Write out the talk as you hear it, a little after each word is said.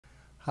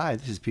Hi,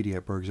 this is PD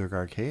at BurgZerg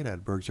Arcade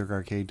at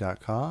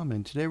BurgZergArcade.com,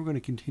 and today we're going to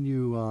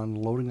continue on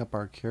loading up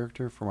our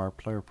character from our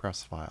player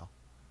prefs file.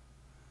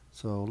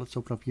 So let's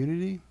open up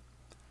Unity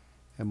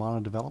and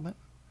Mono Development.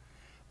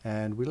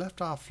 And we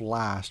left off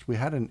last, we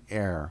had an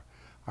error.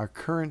 Our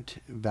current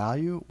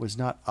value was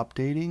not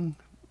updating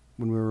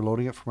when we were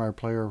loading it from our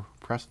player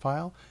prefs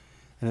file,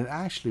 and it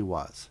actually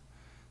was.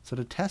 So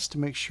to test to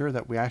make sure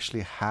that we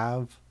actually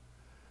have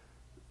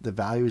the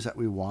values that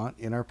we want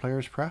in our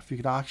player's pref, you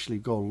can actually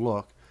go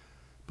look.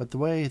 But the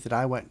way that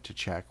I went to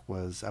check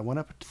was I went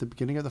up to the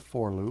beginning of the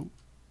for loop,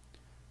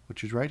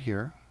 which is right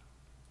here,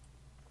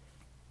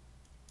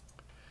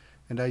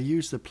 and I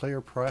used the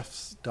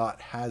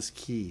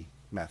playerprefs.hasKey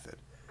method.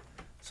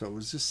 So it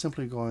was just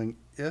simply going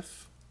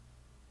if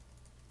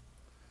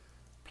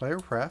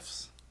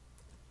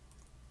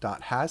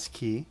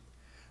playerprefs.hasKey.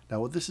 Now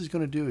what this is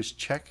going to do is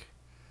check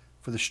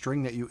for the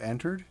string that you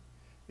entered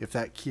if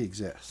that key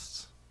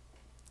exists.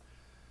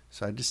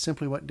 So I just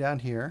simply went down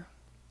here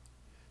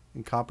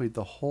and copied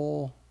the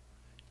whole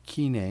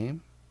key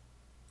name.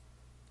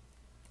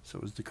 So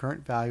it was the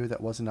current value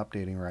that wasn't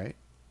updating right.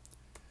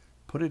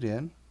 Put it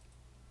in.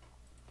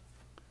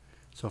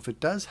 So if it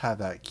does have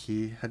that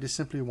key, I just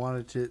simply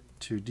wanted it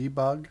to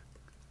debug.log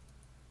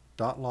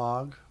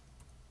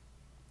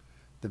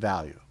the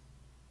value.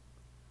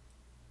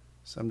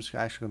 So I'm just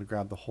actually going to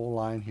grab the whole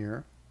line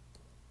here.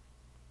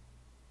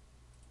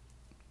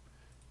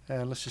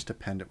 And let's just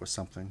append it with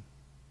something.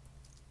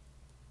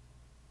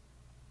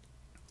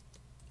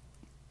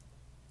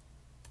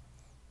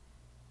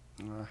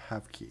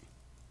 Have key.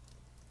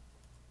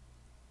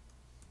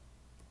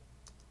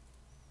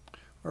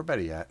 Or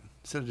better yet,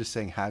 instead of just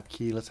saying have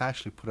key, let's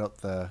actually put out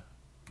the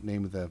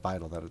name of the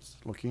vital that it's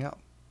looking up.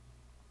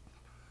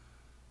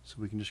 So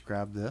we can just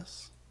grab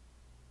this,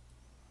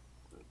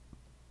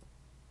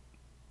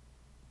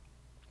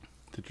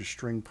 the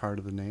string part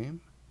of the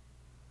name.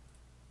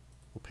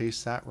 We'll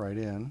paste that right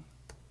in.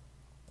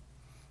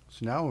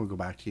 So now when we go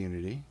back to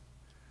Unity,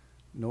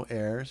 no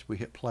errors, we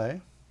hit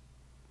play.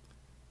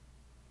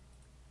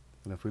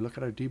 And if we look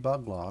at our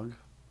debug log,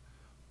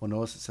 we'll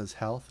notice it says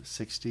health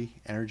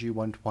 60, energy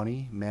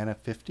 120, mana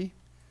 50.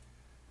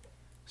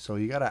 So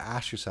you got to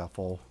ask yourself,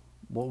 well,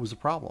 what was the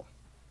problem?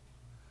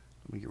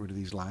 Let me get rid of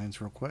these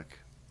lines real quick.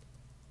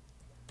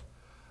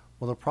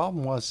 Well, the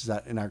problem was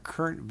that in our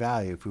current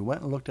value, if we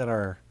went and looked at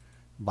our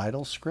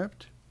vital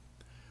script,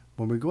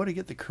 when we go to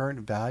get the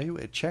current value,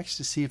 it checks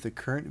to see if the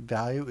current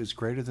value is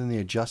greater than the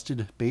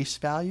adjusted base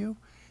value.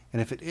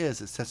 And if it is,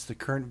 it sets the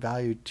current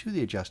value to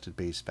the adjusted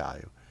base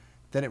value.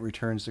 Then it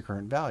returns the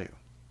current value.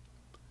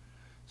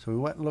 So we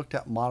went and looked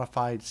at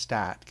modified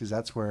stat, because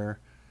that's where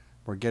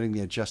we're getting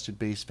the adjusted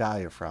base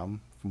value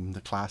from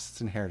the class that's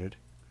inherited.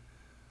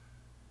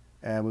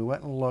 And we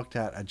went and looked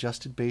at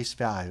adjusted base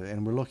value,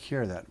 and we look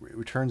here that it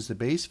returns the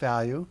base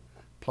value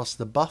plus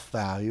the buff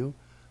value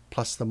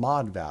plus the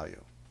mod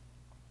value.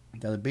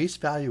 Now the base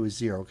value is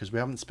 0 because we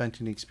haven't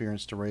spent any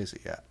experience to raise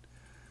it yet.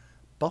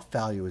 Buff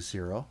value is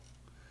 0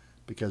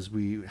 because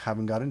we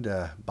haven't got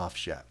into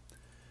buffs yet.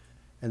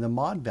 And the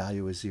mod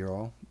value is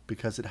 0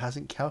 because it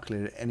hasn't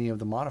calculated any of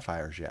the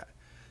modifiers yet.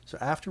 So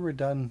after we're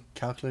done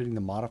calculating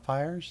the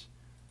modifiers,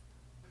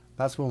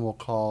 that's when we'll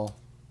call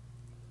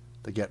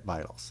the get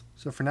vitals.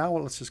 So for now,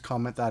 let's just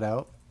comment that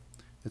out.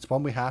 It's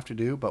one we have to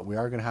do, but we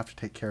are going to have to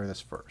take care of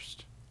this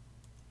first.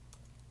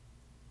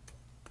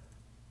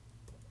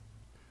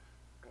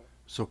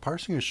 So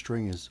parsing a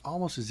string is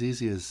almost as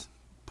easy as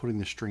putting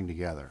the string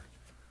together.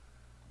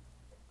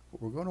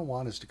 What we're going to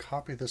want is to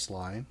copy this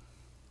line.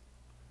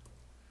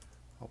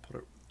 I'll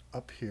put it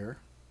up here.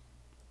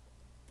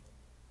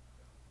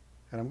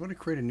 And I'm going to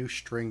create a new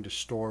string to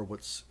store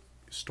what's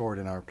stored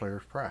in our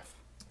player's pref.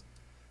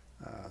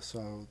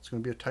 So it's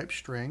going to be a type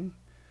string,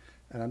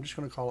 and I'm just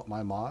going to call it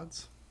my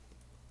mods.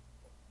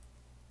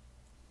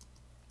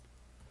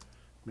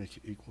 Make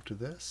it equal to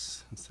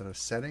this. Instead of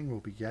setting, we'll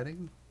be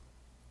getting.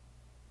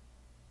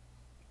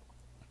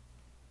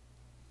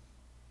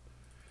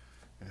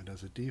 And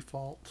as a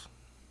default,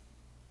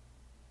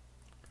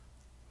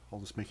 I'll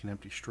just make an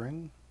empty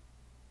string.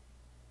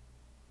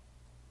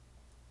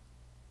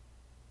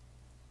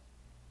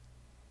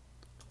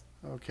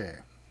 Okay.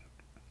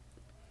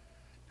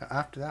 Now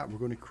after that, we're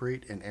going to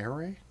create an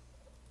array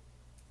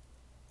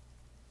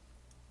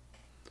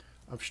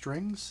of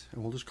strings,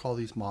 and we'll just call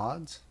these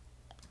mods.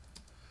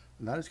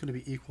 And that is going to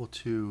be equal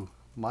to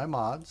my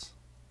mods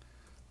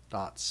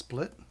dot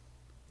split,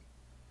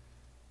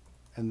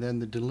 and then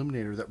the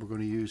delimiter that we're going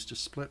to use to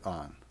split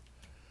on.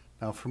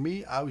 Now for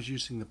me, I was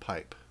using the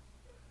pipe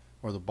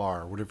or the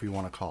bar, whatever you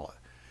want to call it.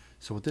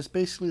 So what this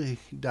basically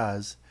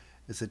does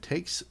is it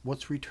takes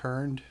what's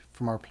returned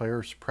from our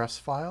player's prefs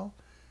file,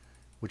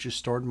 which is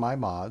stored in my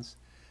mods,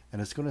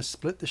 and it's going to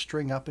split the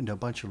string up into a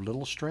bunch of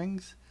little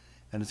strings,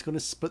 and it's going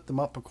to split them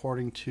up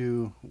according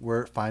to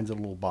where it finds a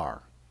little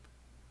bar.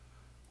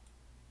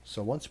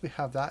 So once we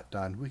have that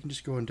done, we can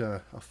just go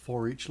into a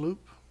for each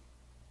loop,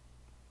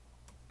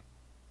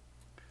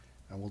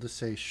 and we'll just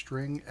say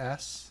string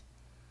s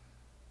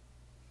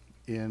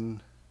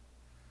in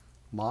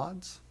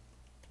mods,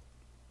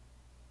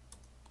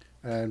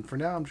 And for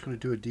now, I'm just going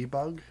to do a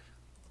debug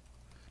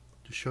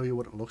to show you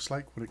what it looks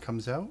like when it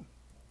comes out.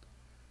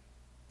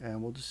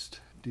 And we'll just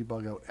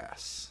debug out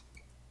S.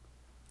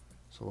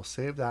 So we'll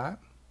save that,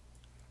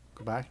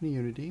 go back into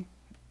Unity,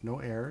 no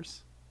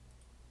errors.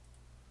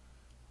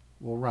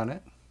 We'll run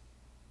it.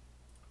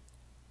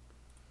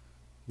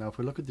 Now if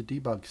we look at the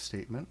debug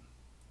statement,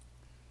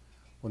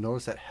 we'll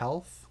notice that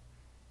health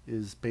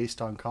is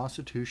based on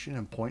constitution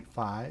and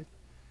 0.5.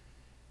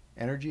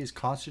 Energy is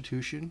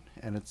constitution,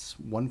 and it's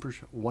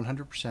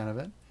 100% of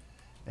it,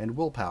 and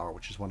willpower,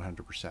 which is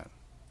 100%.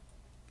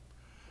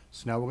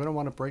 So now we're going to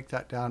want to break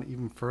that down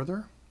even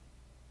further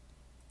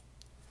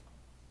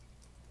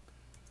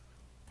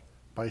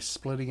by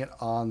splitting it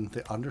on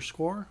the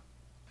underscore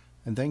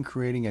and then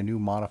creating a new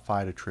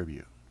modified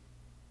attribute.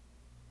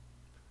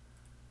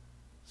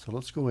 So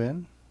let's go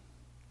in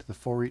to the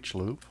for each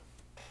loop.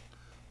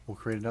 We'll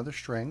create another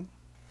string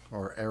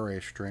or array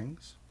of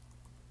strings.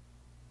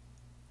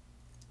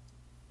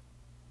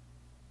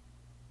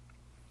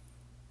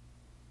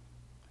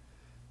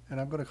 And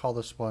I'm going to call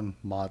this one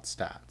mod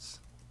stats,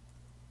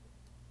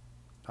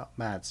 not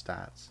mad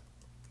stats.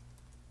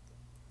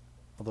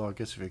 Although I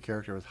guess if your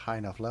character was high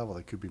enough level,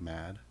 it could be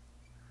mad.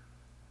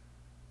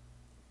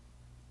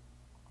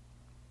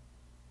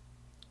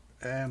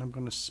 And I'm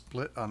going to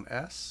split on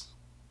S.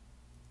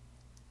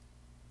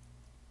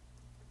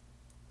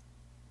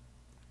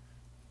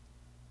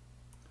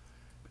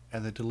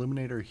 And the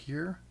delimiter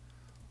here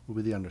will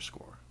be the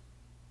underscore.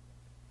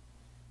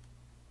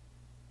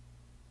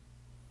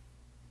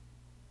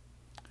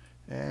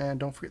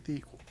 And don't forget the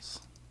equals.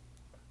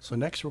 So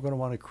next we're going to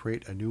want to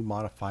create a new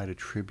modified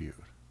attribute.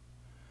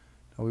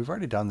 Now we've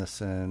already done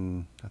this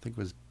in, I think it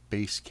was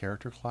base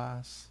character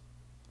class.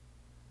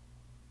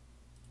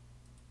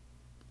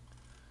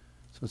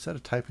 So instead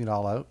of typing it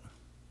all out,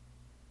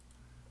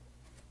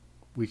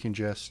 we can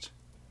just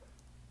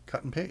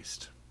cut and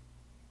paste.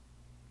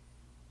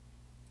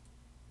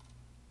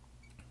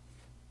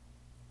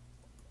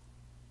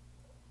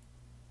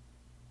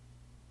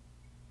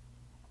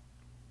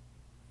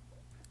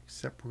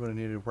 Except we're going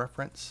to need a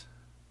reference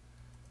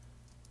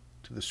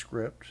to the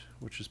script,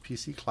 which is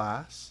PC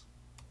class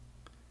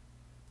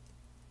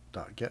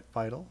 .get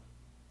vital.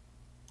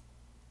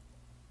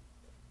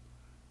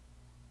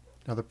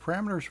 Now the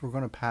parameters we're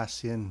going to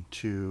pass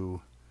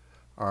into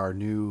our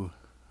new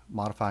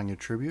modifying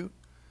attribute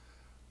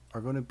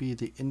are going to be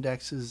the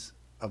indexes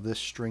of this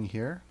string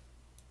here,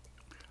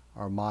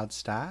 our mod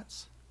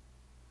stats.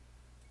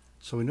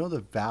 So we know the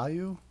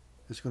value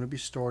is going to be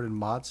stored in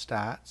mod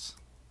stats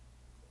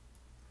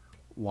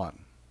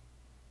 1.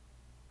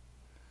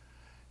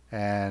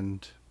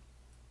 And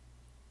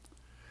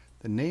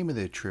the name of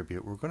the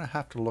attribute, we're going to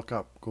have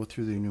to go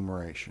through the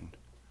enumeration.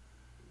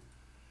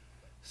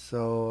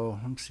 So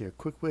let's see, a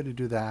quick way to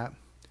do that.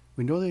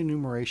 We know the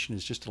enumeration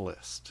is just a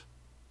list.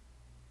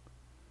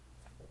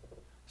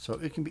 So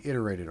it can be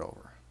iterated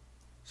over.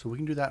 So we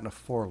can do that in a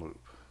for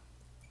loop.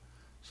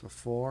 So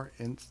for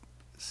int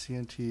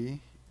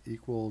cnt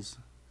equals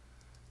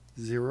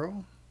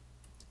 0.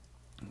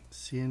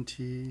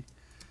 Cnt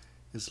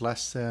is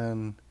less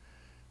than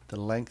the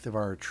length of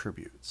our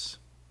attributes.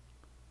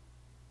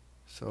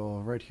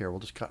 So right here, we'll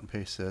just cut and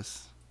paste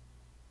this.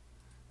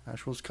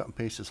 Actually, we'll just cut and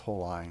paste this whole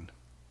line.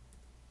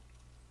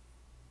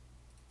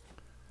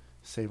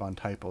 Save on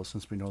typos,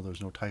 since we know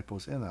there's no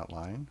typos in that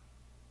line.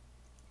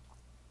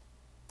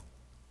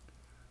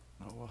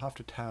 We'll have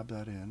to tab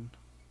that in.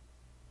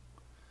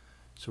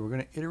 So we're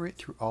going to iterate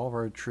through all of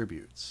our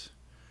attributes.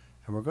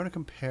 And we're going to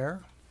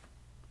compare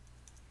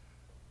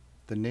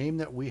the name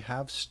that we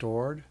have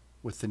stored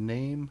with the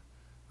name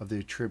of the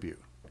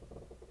attribute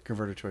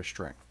converted to a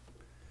string.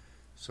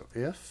 So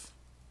if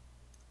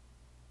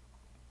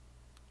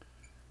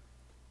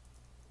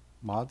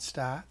mod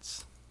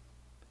stats,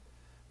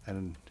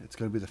 and it's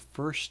going to be the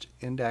first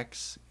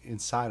index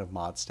inside of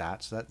mod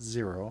stats, so that's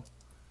 0,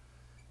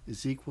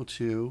 is equal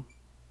to,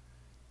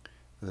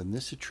 and then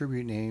this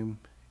attribute name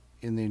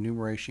in the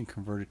enumeration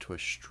converted to a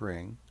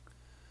string.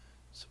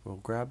 So we'll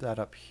grab that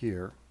up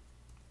here.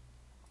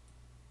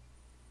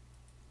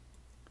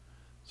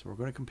 So we're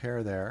going to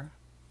compare there.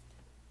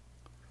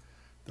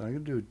 Then I'm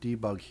going to do a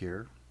debug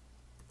here.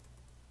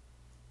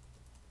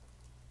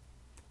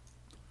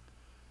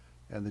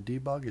 And the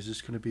debug is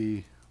just going to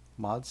be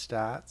mod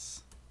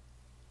stats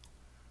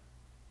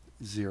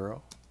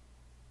 0.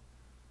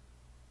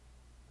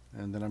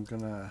 And then I'm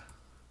going to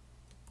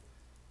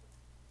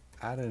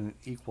add an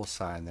equal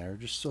sign there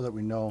just so that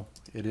we know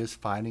it is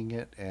finding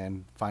it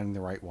and finding the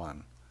right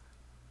one.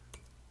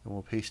 And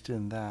we'll paste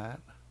in that,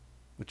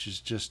 which is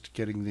just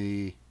getting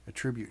the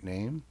attribute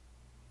name.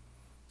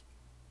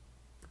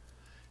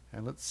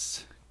 And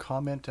let's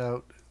comment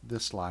out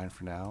this line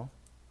for now.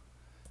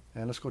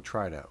 And let's go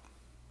try it out.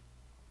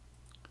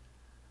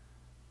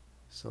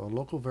 So a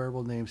local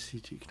variable name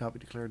CT cannot be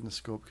declared in the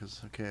scope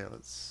because, okay,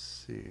 let's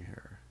see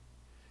here.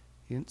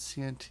 Int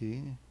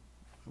CNT,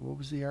 what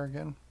was the error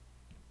again?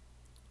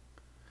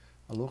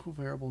 A local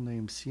variable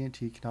named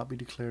CNT cannot be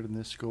declared in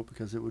this scope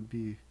because it would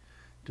be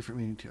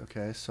different meaning to,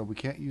 okay, so we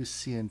can't use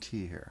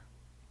CNT here.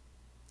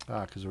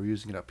 Because we're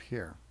using it up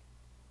here.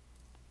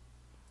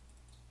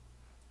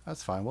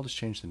 That's fine. We'll just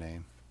change the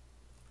name.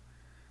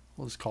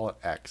 We'll just call it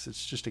X.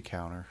 It's just a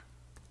counter.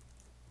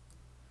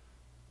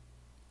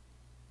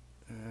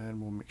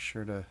 And we'll make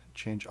sure to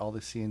change all the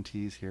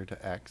CNTs here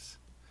to X.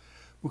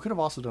 We could have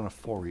also done a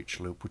for each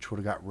loop, which would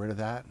have got rid of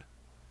that.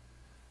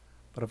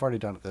 But I've already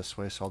done it this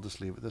way, so I'll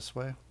just leave it this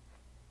way.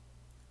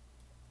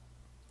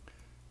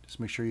 Just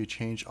make sure you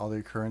change all the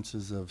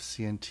occurrences of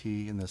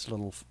CNT in this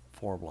little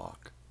for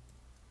block.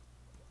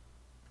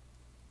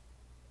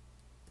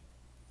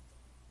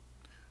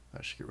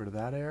 That should get rid of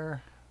that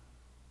error.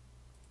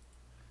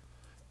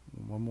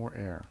 One more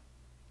error.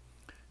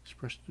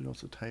 Expression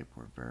denotes a type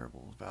or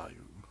variable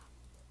value.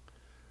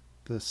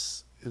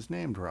 This is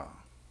named wrong.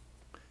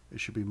 It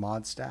should be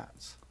mod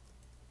stats.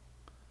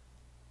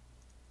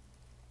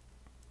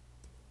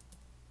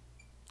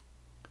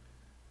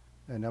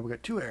 And now we've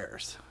got two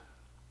errors.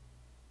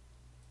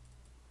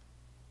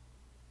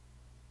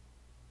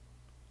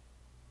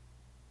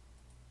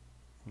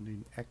 We'll need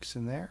an X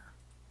in there.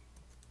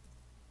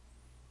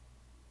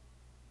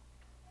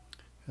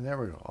 And there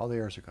we go. All the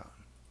errors are gone.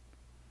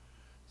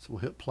 So we'll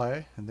hit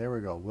play, and there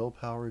we go.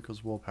 Willpower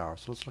equals willpower.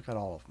 So let's look at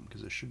all of them,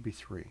 because it should be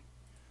 3.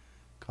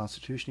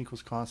 Constitution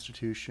equals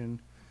constitution.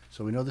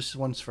 So we know this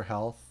one's for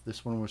health,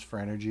 this one was for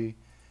energy,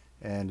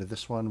 and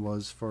this one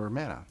was for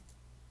mana.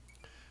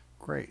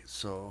 Great.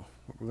 So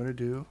what we're going to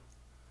do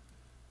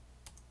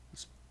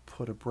is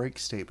put a break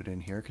statement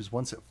in here, because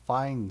once it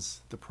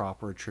finds the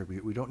proper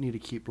attribute, we don't need to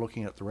keep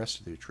looking at the rest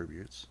of the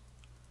attributes.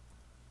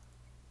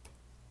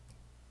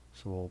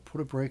 So we'll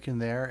put a break in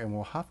there, and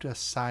we'll have to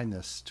assign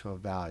this to a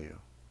value.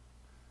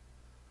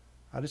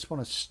 I just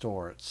want to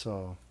store it,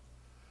 so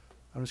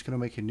I'm just going to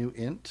make a new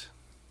int,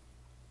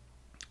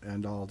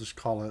 and I'll just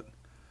call it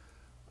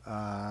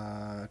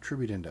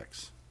attribute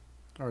index,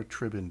 or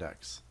trib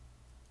index.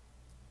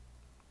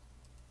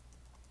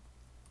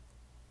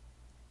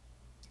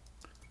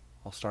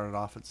 I'll start it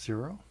off at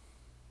 0.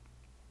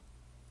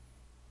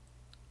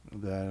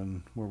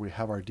 Then where we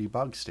have our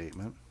debug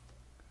statement,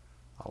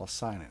 I'll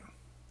assign it.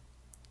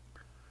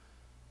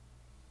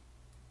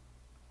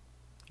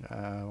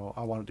 Well,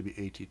 I want it to be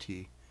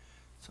ATT,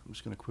 so I'm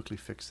just going to quickly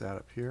fix that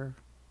up here.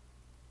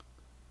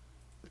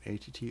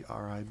 ATT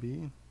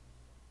RIB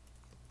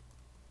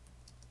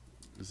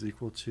is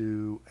equal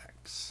to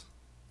X.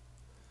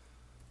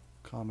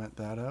 Comment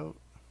that out.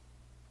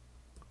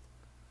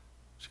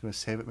 Just going to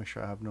save it, make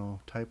sure I have no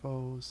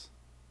typos.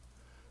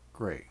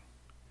 Great.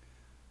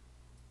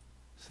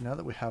 So now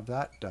that we have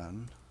that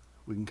done,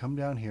 we can come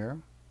down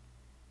here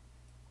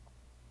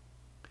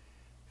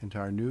into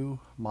our new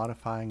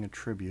modifying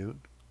attribute,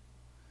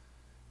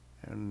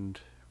 and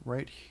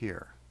right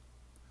here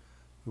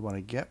we want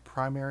to get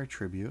primary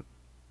attribute,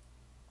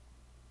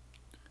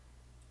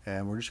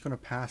 and we're just going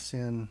to pass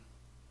in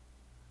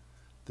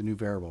the new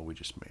variable we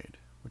just made,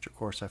 which of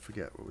course I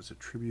forget what was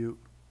attribute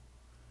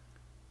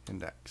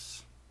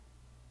index.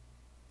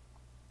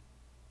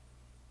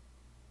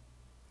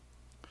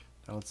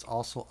 Now let's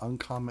also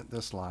uncomment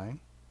this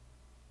line.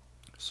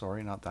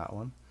 Sorry, not that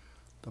one,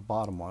 the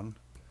bottom one.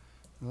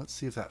 And let's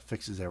see if that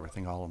fixes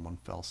everything all in one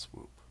fell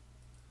swoop.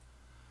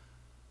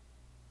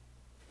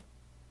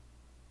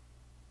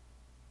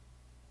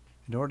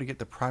 In order to get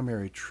the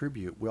primary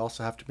attribute, we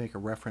also have to make a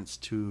reference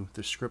to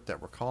the script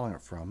that we're calling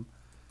it from.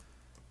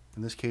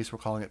 In this case, we're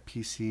calling it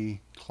PC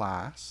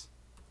class.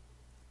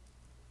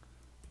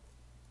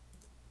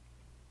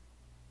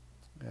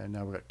 And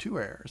now we've got 2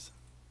 errors.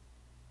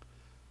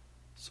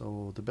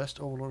 So the best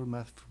overloaded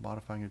method for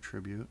modifying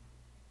attribute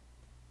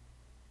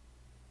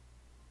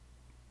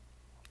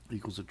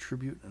equals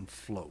attribute and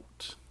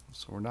float.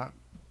 So we're not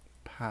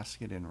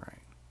passing it in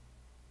right.